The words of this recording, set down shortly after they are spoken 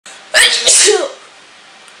So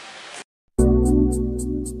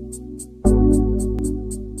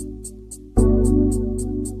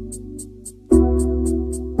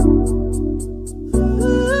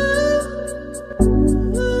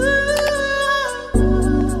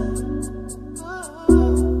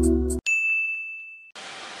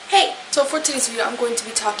for today's video, I'm going to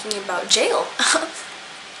be talking about jail. I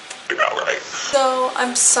know, right? So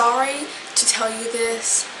I'm sorry to tell you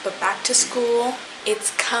this, but back to school,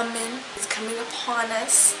 it's coming. It's coming upon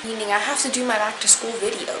us. Meaning I have to do my back to school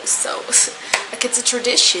videos. So like it's a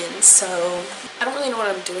tradition. So I don't really know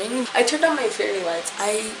what I'm doing. I turned on my fairy lights.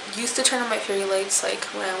 I used to turn on my fairy lights like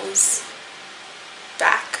when I was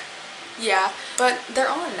back. Yeah, but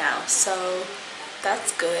they're on now. So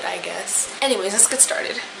that's good, I guess. Anyways, let's get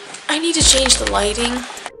started. I need to change the lighting.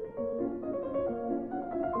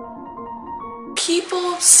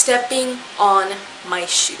 People stepping on my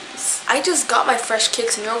shoes. I just got my fresh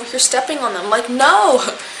kicks and you're over here stepping on them. Like, no!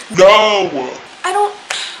 No!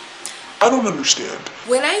 I don't understand.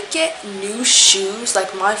 When I get new shoes,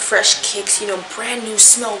 like my fresh kicks, you know, brand new,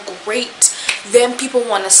 smell great, then people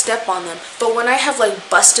want to step on them. But when I have like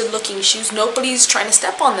busted looking shoes, nobody's trying to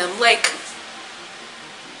step on them. Like,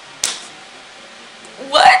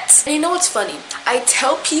 what? And you know what's funny? I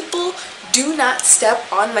tell people do not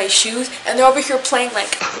step on my shoes and they're over here playing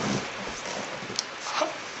like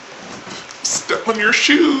step on your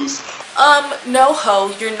shoes. No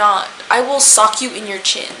ho, you're not. I will sock you in your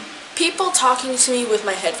chin. People talking to me with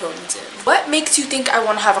my headphones in. What makes you think I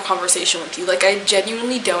want to have a conversation with you? Like, I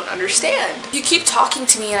genuinely don't understand. You keep talking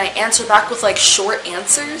to me and I answer back with like short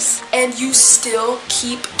answers and you still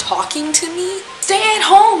keep talking to me? Stay at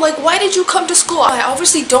home. Like, why did you come to school? I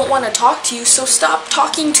obviously don't want to talk to you, so stop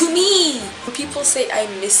talking to me. When people say I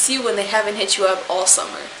miss you when they haven't hit you up all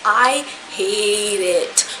summer, I hate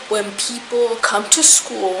it when people come to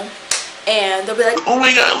school and they'll be like, oh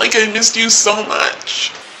my god, like I missed you so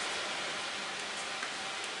much.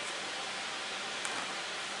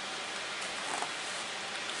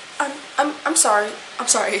 I'm sorry. I'm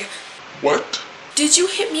sorry. What? Did you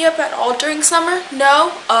hit me up at all during summer?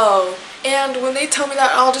 No? Oh. And when they tell me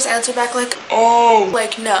that, I'll just answer back like, oh.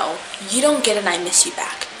 Like, no. You don't get an I miss you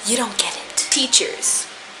back. You don't get it. Teachers.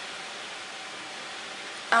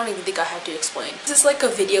 I don't even think I have to explain. This is like a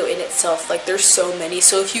video in itself. Like, there's so many.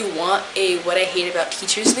 So if you want a what I hate about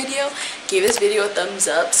teachers video, give this video a thumbs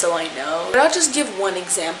up so I know. But I'll just give one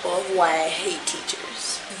example of why I hate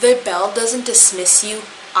teachers. The bell doesn't dismiss you.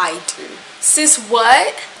 I do. Sis,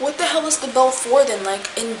 what? What the hell is the bell for then? Like,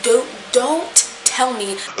 and don't tell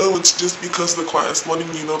me, oh, it's just because the class, letting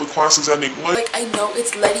you know the class is ending. What? Like, I know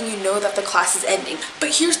it's letting you know that the class is ending.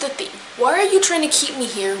 But here's the thing. Why are you trying to keep me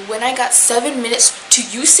here when I got 7 minutes to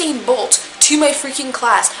Usain Bolt to my freaking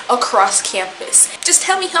class across campus? Just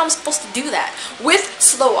tell me how I'm supposed to do that. With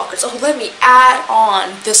slow walkers. Oh, let me add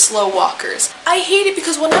on the slow walkers. I hate it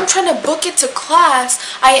because when I'm trying to book it to class,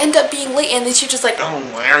 I end up being late and the teacher's like, oh,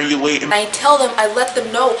 why are you late? And I tell them, I let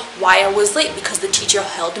them know why I was late because the teacher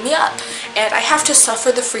held me up. And I have to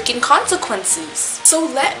suffer the freaking consequences. So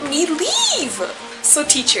let me leave. So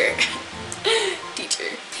teacher,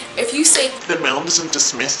 if you say the bell doesn't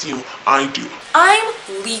dismiss you, I do. I'm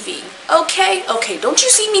leaving. Okay, don't you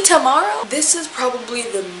see me tomorrow? This is probably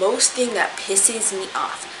the most thing that pisses me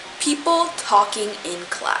off. People talking in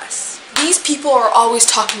class. These people are always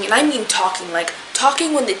talking, and I mean talking, like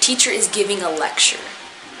talking when the teacher is giving a lecture.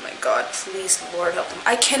 God, please, Lord help them.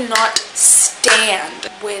 I cannot stand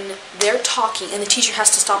when they're talking and the teacher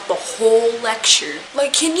has to stop the whole lecture.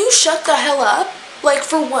 Like, can you shut the hell up? Like,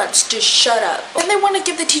 for once, just shut up. And they want to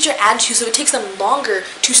give the teacher attitude so it takes them longer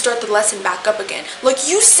to start the lesson back up again. Like,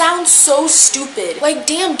 you sound so stupid. Like,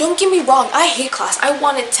 damn, don't get me wrong. I hate class. I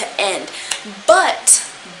want it to end. But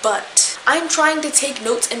I'm trying to take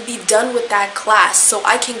notes and be done with that class so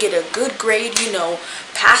I can get a good grade, you know,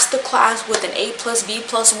 pass the class with an A+, B+,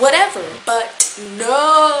 whatever. But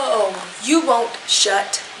no, you won't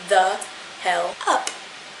shut the hell up.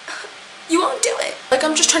 You won't do it. Like,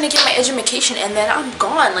 I'm just trying to get my education and then I'm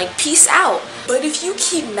gone. Like, peace out. But if you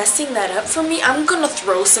keep messing that up for me, I'm gonna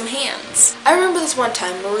throw some hands. I remember this one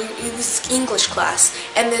time where it was English class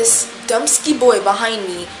and this dumpsky boy behind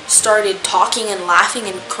me started talking and laughing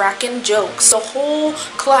and cracking jokes. The whole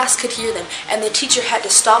class could hear them and the teacher had to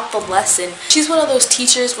stop the lesson. She's one of those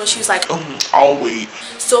teachers when she was like, I'll wait.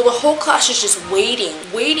 So the whole class is just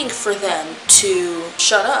waiting for them to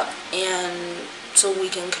shut up and so we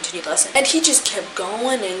can continue the lesson. And he just kept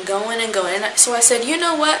going and going and going. And so I said, you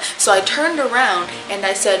know what? So I turned around and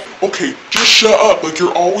I said, okay, just shut up. Like,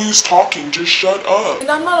 you're always talking. Just shut up. and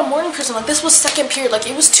I'm not a morning person. Like, this was second period. Like,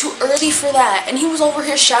 it was too early for that. And he was over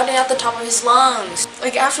here shouting at the top of his lungs.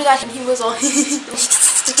 Like, after that, he was all...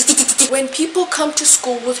 When people come to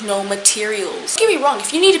school with no materials, don't get me wrong,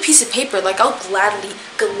 if you need a piece of paper, like, I'll gladly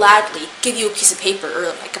give you a piece of paper or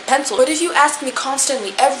like a pencil. But if you ask me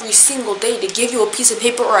constantly every single day to give you a piece of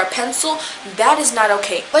paper or a pencil, that is not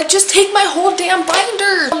okay. Like, just take my whole damn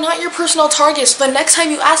binder. I'm not your personal target, so the next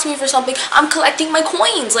time you ask me for something, I'm collecting my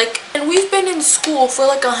coins. Like, and we've been in school for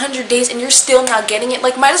like 100 days and you're still not getting it.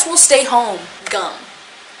 Like, might as well stay home. Gum.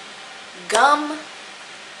 Gum.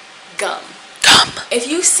 Gum. Gum. If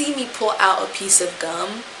you see me pull out a piece of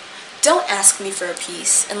gum, don't ask me for a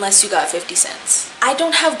piece unless you got 50 cents. I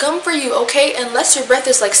don't have gum for you, okay? Unless your breath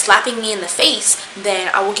is like slapping me in the face,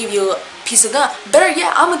 then I will give you a piece of gum. Better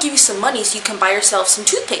yet, I'm gonna give you some money so you can buy yourself some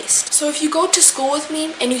toothpaste. So if you go to school with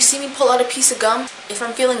me and you see me pull out a piece of gum, if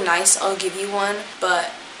I'm feeling nice, I'll give you one.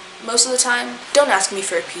 But most of the time, don't ask me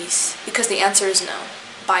for a piece because the answer is no.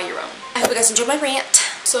 Buy your own. I hope you guys enjoyed my rant.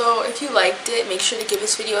 So if you liked it, make sure to give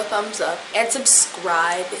this video a thumbs up and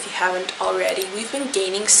subscribe if you haven't already. We've been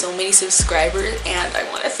gaining so many subscribers and I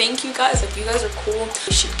want to thank you guys. Like, you guys are cool.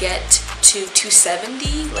 We should get to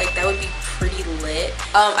 270. Like, that would be pretty lit.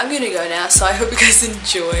 I'm gonna go now, so I hope you guys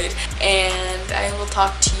enjoyed and I will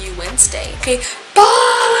talk to you Wednesday. Okay,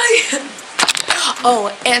 bye!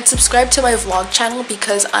 Oh, and subscribe to my vlog channel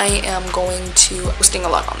because I am going to posting a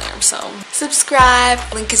lot on there. So subscribe,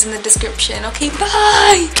 link is in the description. Okay,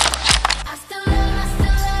 bye!